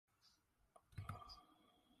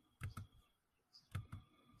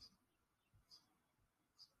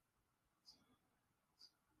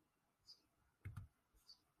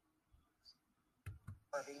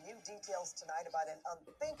New details tonight about an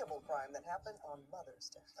unthinkable crime that happened on Mother's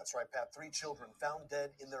Day. That's right, Pat. 3 children found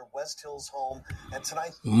dead in their West Hills home. And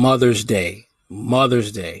tonight... Mother's Day.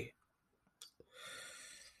 Mother's Day.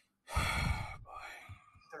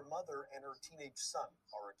 Their mother and her teenage son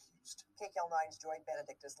are accused. KCAL9's Joy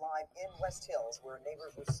Benedict is live in West Hills, where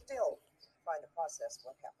neighbors are still trying to process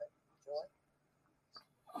what happened. Joy?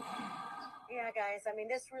 Yeah, guys, I mean,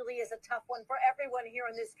 this really is a tough one for everyone here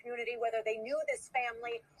in this community, whether they knew this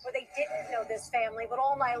family or they didn't know this family. But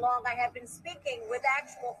all night long, I have been speaking with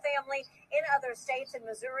actual family in other states, in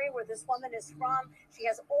Missouri, where this woman is from. She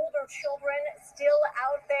has older children still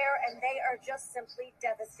out there, and they are just simply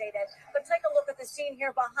devastated. But take a look at the scene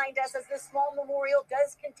here behind us as this small memorial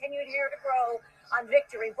does continue here to grow on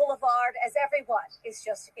Victory Boulevard, as everyone is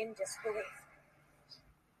just in disbelief.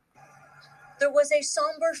 There was a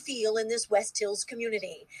somber feel in this West Hills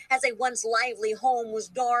community as a once lively home was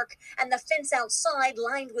dark and the fence outside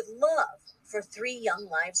lined with love for 3 young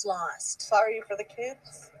lives lost. Sorry for the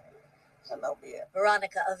kids, and that'll be it.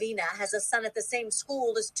 Veronica Avina has a son at the same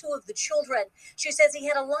school as 2 of the children. She says he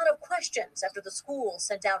had a lot of questions after the school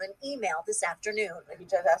sent out an email this afternoon. He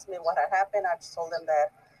just asked me what had happened. I just told him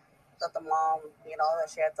that the mom, that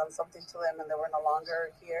she had done something to them and they were no longer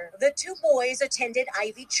here. The 2 boys attended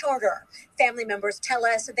Ivy Charter. Family members tell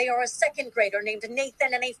us they are a 2nd grader named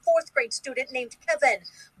Nathan and a 4th grade student named Kevin.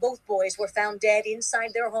 Both boys were found dead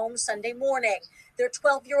inside their home Sunday morning. Their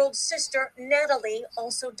 12-year-old sister, Natalie,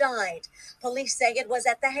 also died. Police say it was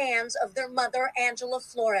at the hands of their mother, Angela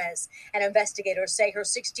Flores. And investigators say her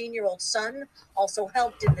 16-year-old son also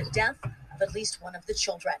helped in the death of at least one of the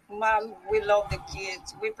children. Mom, we love the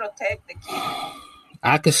kids. We protect the kids.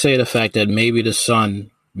 I could say the fact that maybe the son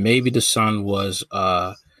was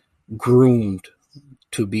groomed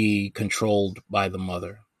to be controlled by the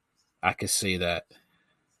mother. I could say that.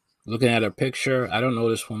 Looking at her picture, I don't know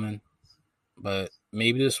this woman, but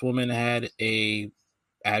maybe this woman had a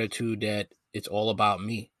attitude that it's all about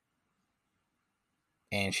me.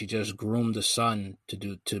 And she just groomed the son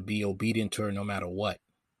to be obedient to her no matter what.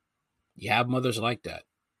 You have mothers like that,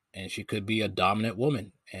 and she could be a dominant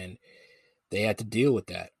woman, and they had to deal with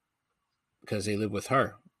that because they live with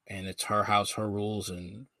her, and it's her house, her rules,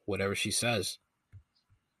 and whatever she says.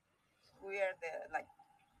 We are the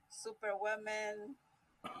super women,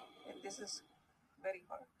 and this is very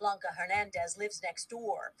hard. Blanca Hernandez lives next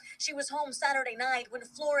door. She was home Saturday night when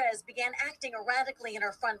Flores began acting erratically in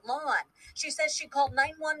her front lawn. She says she called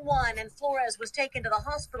 911 and Flores was taken to the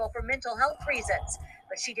hospital for mental health reasons,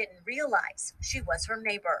 but she didn't realize she was her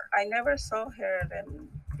neighbor. I never saw her, and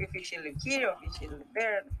if she lived here or if she lived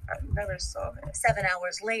there, I never saw her. 7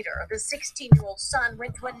 hours later, the 16-year-old son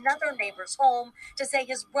went to another neighbor's home to say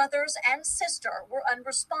his brothers and sister were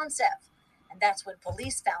unresponsive. And that's when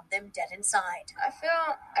police found them dead inside. I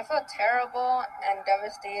felt terrible and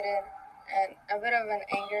devastated and a bit of an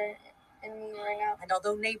anger in me right now. And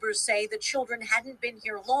although neighbors say the children hadn't been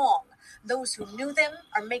here long, those who knew them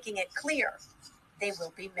are making it clear they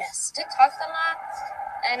will be missed. We talked a lot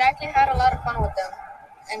and actually had a lot of fun with them.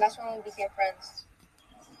 And that's when we became friends.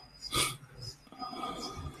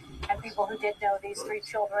 And people who did know these 3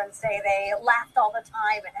 children say they laughed all the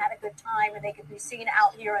time and had a good time, and they could be seen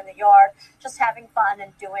out here in the yard just having fun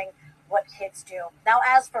and doing what kids do. Now,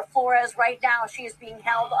 as for Flores, right now she is being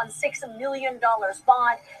held on $6 million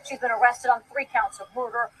bond. She's been arrested on 3 counts of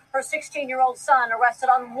murder. Her 16-year-old son arrested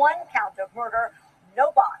on 1 count of murder.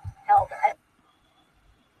 No bond held.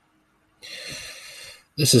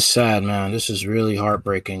 This is sad, man. This is really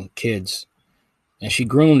heartbreaking. Kids. And she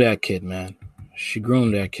groomed that kid, man. She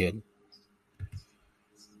groomed that kid.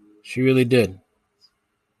 She really did.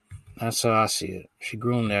 That's how I see it. She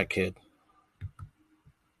groomed that kid.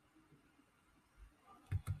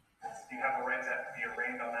 Do you have a right to be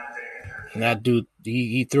arraigned on that day? And that dude,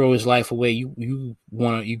 he throw his life away. You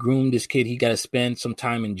groom this kid. He got to spend some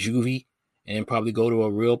time in juvie and then probably go to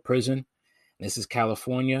a real prison. This is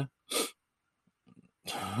California.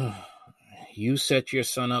 You set your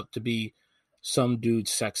son up to be some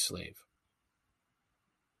dude's sex slave.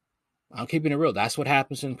 I'm keeping it real. That's what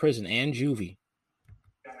happens in prison and juvie.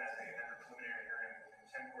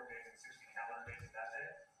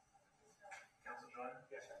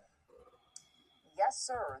 Yes,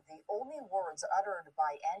 sir. The only words uttered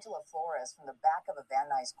by Angela Flores from the back of a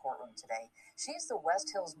Van Nuys courtroom today. She's the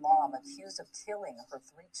West Hills mom accused of killing her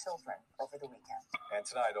 3 children over the weekend. And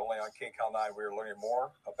tonight, only on KCAL9, we are learning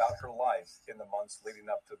more about her life in the months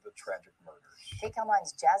leading up to the tragic murders.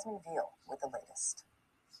 KCAL9's Jasmine Veal with the latest.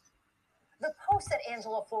 The post that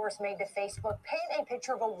Angela Flores made to Facebook paint a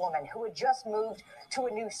picture of a woman who had just moved to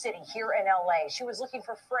a new city here in LA. She was looking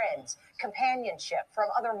for friends, companionship from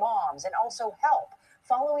other moms, and also help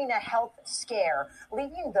following a health scare,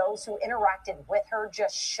 leaving those who interacted with her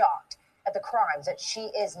just shocked at the crimes that she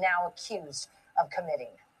is now accused of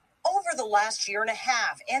committing. Over the last year and a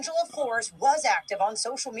half, Angela Flores was active on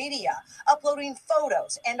social media, uploading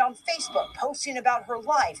photos and on Facebook, posting about her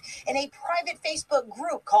life in a private Facebook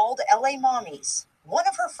group called LA Mommies. One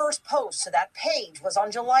of her first posts to that page was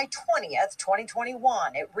on July 20th,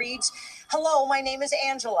 2021. It reads, "Hello, my name is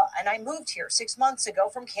Angela, and I moved here 6 months ago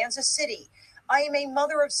from Kansas City. I am a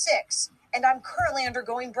mother of 6, and I'm currently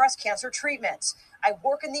undergoing breast cancer treatments. I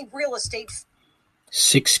work in the real estate."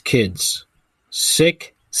 6 kids.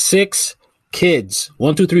 Six kids.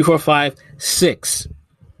 1, 2, 3, 4, 5, 6.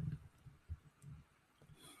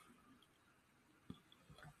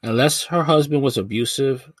 Unless her husband was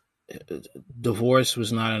abusive, divorce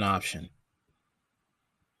was not an option.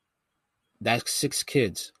 That's 6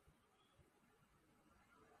 kids.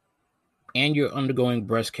 And you're undergoing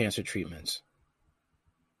breast cancer treatments.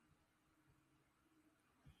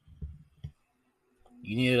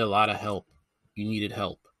 You needed a lot of help. You needed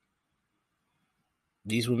help.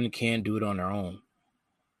 These women can't do it on their own.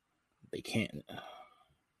 They can't.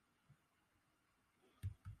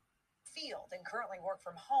 Field and currently work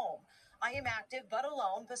from home. I am active but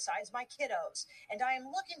alone besides my kiddos, and I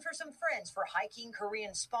am looking for some friends for hiking,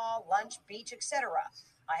 Korean spa, lunch, beach, etc.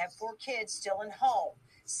 I have 4 kids still in home,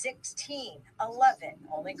 16, 11,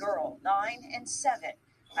 only girl, 9, and 7.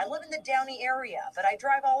 I live in the Downey area, but I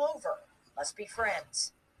drive all over. Must be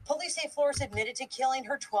friends. Police say Flores admitted to killing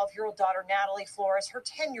her 12-year-old daughter, Natalie Flores, her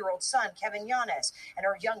 10-year-old son, Kevin Yanez, and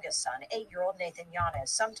her youngest son, 8-year-old Nathan Yanez,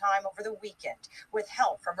 sometime over the weekend, with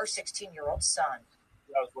help from her 16-year-old son.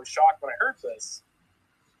 I was shocked when I heard this.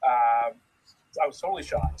 I was totally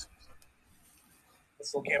shocked. I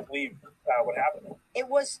still can't believe what happened. It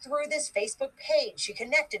was through this Facebook page she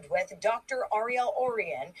connected with Dr. Ariel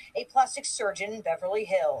Orion, a plastic surgeon in Beverly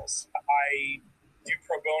Hills. I do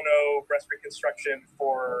pro bono breast reconstruction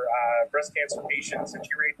for breast cancer patients, and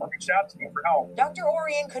she reached out to me for help. Dr.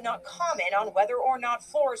 Orion could not comment on whether or not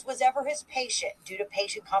Flores was ever his patient due to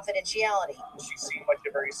patient confidentiality. She seemed like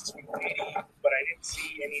a very sweet lady, but I didn't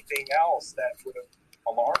see anything else that would have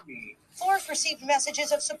alarmed me. Flores received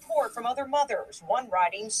messages of support from other mothers, one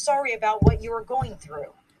writing, "Sorry about what you are going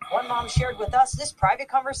through." One mom shared with us this private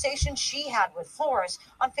conversation she had with Flores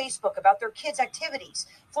on Facebook about their kids' activities.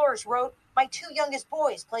 Flores wrote, "My 2 youngest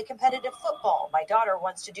boys play competitive football. My daughter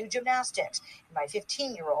wants to do gymnastics, and my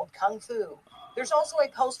 15-year-old kung fu." There's also a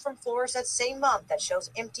post from Flores that same month that shows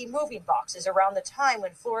empty moving boxes around the time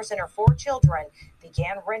when Flores and her 4 children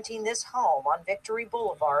began renting this home on Victory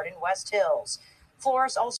Boulevard in West Hills.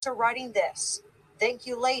 Flores also writing this, "Thank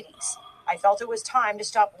you, ladies. I felt it was time to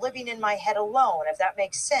stop living in my head alone, if that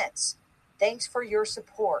makes sense. Thanks for your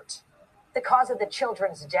support." The cause of the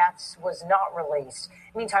children's deaths was not released.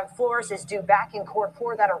 Meantime, Flores is due back in court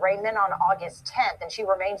for that arraignment on August 10th, and she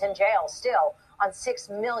remains in jail still on $6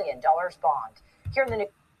 million bond. Here in the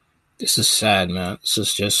new. This is sad, man. This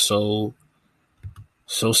is just so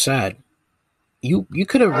sad. You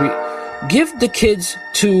could have give the kids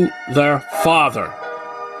to their father.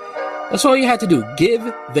 That's all you had to do. Give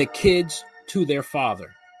the kids to their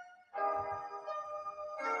father.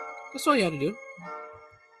 That's all you had to do.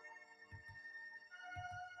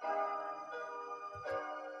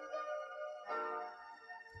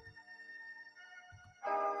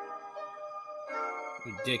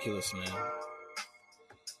 Ridiculous, man.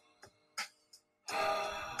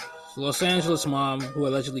 Los Angeles mom, who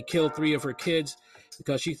allegedly killed 3 of her kids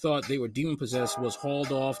because she thought they were demon-possessed, was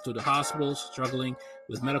hauled off to the hospital, struggling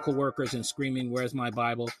with medical workers and screaming, "Where's my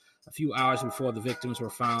Bible?" A few hours before the victims were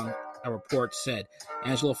found, a report said.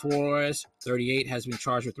 Angela Flores, 38, has been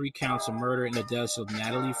charged with 3 counts of murder in the deaths of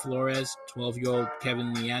Natalie Flores, 12-year-old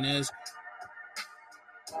Kevin Yanez.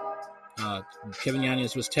 Kevin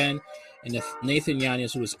Yanez was 10, and Nathan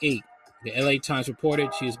Yanez, who was 8. The LA Times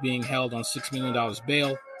reported she is being held on $6 million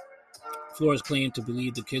bail. Flores claimed to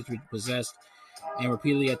believe the kids were possessed and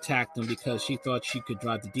repeatedly attacked them because she thought she could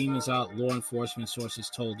drive the demons out. Law enforcement sources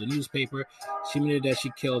told the newspaper she admitted that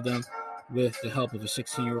she killed them with the help of a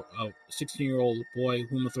 16-year-old boy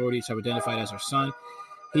whom authorities have identified as her son.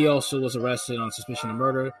 He also was arrested on suspicion of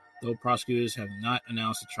murder, though prosecutors have not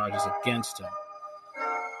announced the charges against him.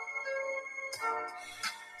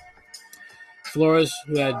 Flores,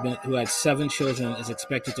 who had 7 children, is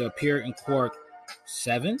expected to appear in court.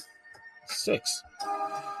 7? 6.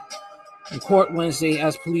 In court Wednesday,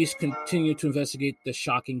 as police continue to investigate the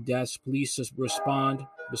shocking deaths, police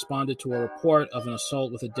responded to a report of an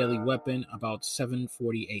assault with a deadly weapon about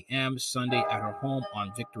 7:40 a.m. Sunday at her home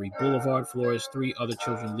on Victory Boulevard. Flores' 3 other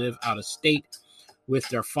children live out of state with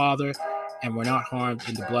their father and were not harmed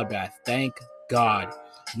in the bloodbath. Thank God.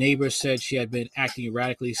 Neighbors said she had been acting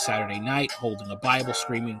erratically Saturday night, holding a Bible,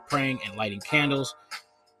 screaming, praying, and lighting candles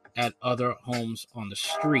at other homes on the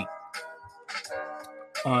street.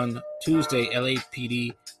 On Tuesday,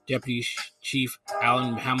 LAPD Deputy Chief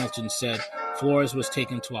Alan Hamilton said Flores was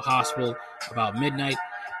taken to a hospital about midnight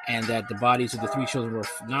and that the bodies of the 3 children were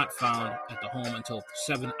not found at the home until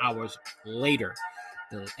 7 hours later.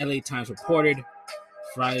 The LA Times reported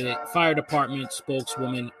Fire Department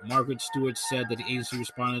spokeswoman Margaret Stewart said that the agency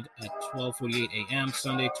responded at 12:48 a.m.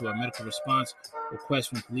 Sunday to a medical response request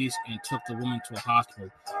from police and took the woman to a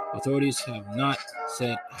hospital. Authorities have not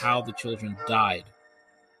said how the children died.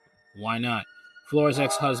 Why not? Flores'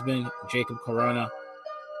 ex-husband, Jacob Corona,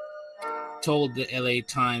 told the LA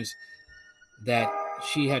Times that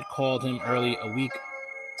she had called him nearly a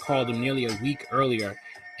week earlier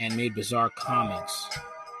and made bizarre comments.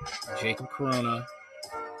 Jacob Corona.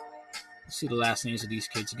 Let's see the last names of these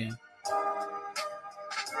kids again.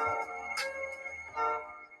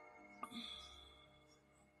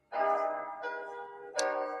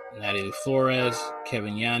 Natalie Flores,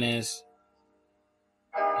 Kevin Yanez,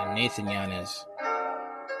 and Nathan Yanez.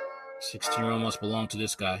 16-year-old must belong to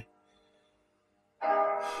this guy.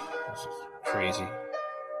 This is crazy.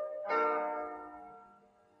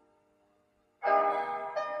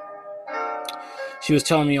 She was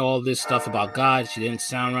telling me all this stuff about God. She didn't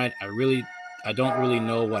sound right. I don't really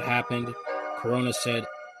know what happened, Corona said,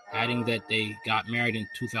 adding that they got married in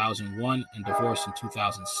 2001 and divorced in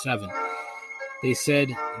 2007. They said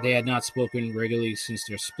they had not spoken regularly since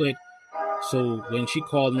their split. So when she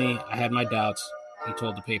called me, I had my doubts, he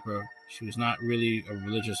told the paper. She was not really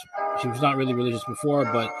religious before,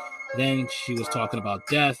 but then she was talking about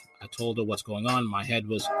death. I told her what's going on. My head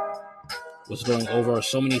was going over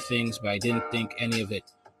so many things, but I didn't think any of it.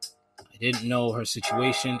 I didn't know her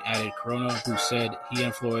situation, added Corona, who said he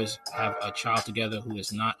and Flores have a child together who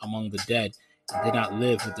is not among the dead and did not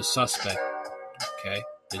live with the suspect. Okay,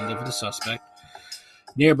 didn't live with the suspect.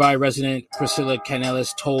 Nearby resident Priscilla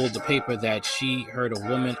Canellis told the paper that she heard a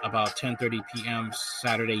woman about 10:30 p.m.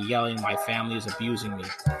 Saturday yelling, "My family is abusing me."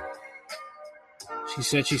 She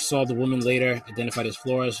said she saw the woman, later identified as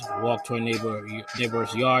Flores, walk to a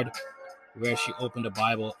neighbor's yard where she opened a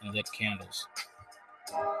Bible and lit candles.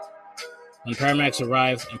 When paramedics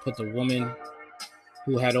arrived and put the woman,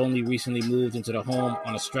 who had only recently moved into the home,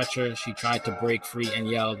 on a stretcher, she tried to break free and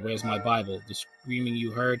yelled, "Where's my Bible?" The screaming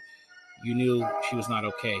you heard, you knew she was not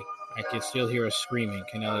okay. I could still hear her screaming,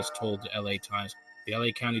 Canellis told the LA Times. The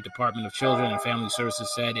LA County Department of Children and Family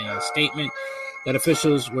Services said in a statement that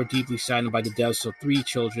officials were deeply saddened by the deaths of 3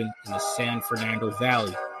 children in the San Fernando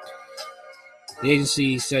Valley. The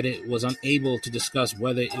agency said it was unable to discuss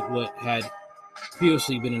whether it had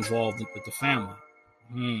previously been involved with the family.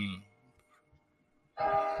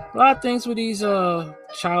 A lot of things with these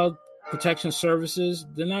child protection services,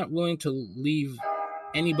 they're not willing to leave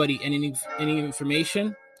anybody any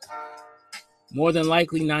information. More than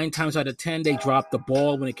likely, 9 times out of 10, they dropped the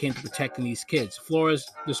ball when it came to protecting these kids. Flores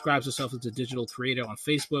describes herself as a digital creator on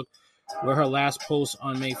Facebook, where her last post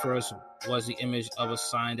on May 1st was the image of a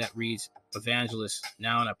sign that reads, "Evangelist,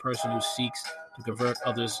 noun, a person who seeks to convert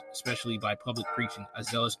others, especially by public preaching, a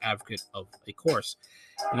zealous advocate of a course."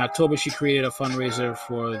 In October, she created a fundraiser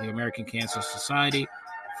for the American Cancer Society.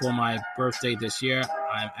 For my birthday this year,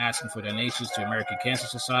 I am asking for donations to American Cancer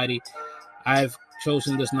Society. I've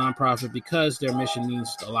chosen this nonprofit because their mission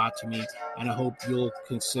means a lot to me, and I hope you'll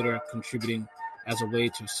consider contributing as a way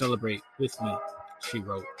to celebrate with me, she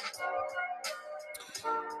wrote.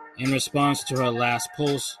 In response to her last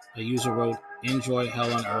post, a user wrote, "Enjoy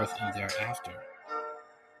hell on earth and thereafter."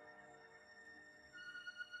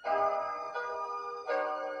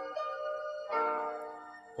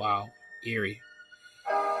 Wow, eerie.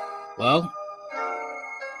 Well,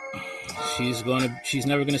 she's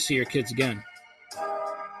never gonna see her kids again.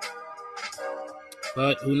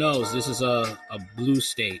 But who knows? This is a blue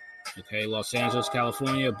state. Okay, Los Angeles,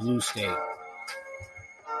 California, blue state.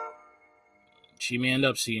 She may end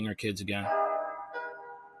up seeing her kids again.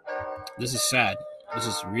 This is sad. This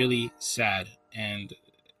is really sad. And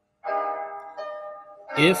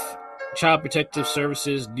if Child Protective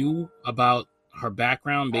Services knew about her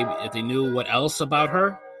background, maybe if they knew what else about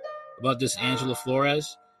her, about this Angela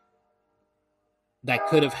Flores, that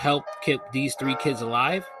could have helped keep these 3 kids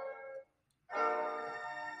alive,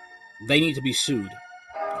 they need to be sued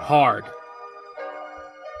hard.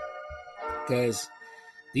 because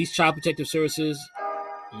these child protective services,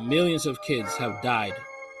 millions of kids have died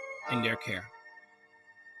in their care.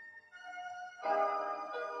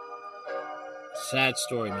 Sad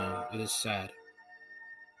story, man. It is sad.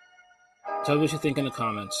 Tell me what you think in the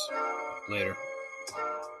comments later.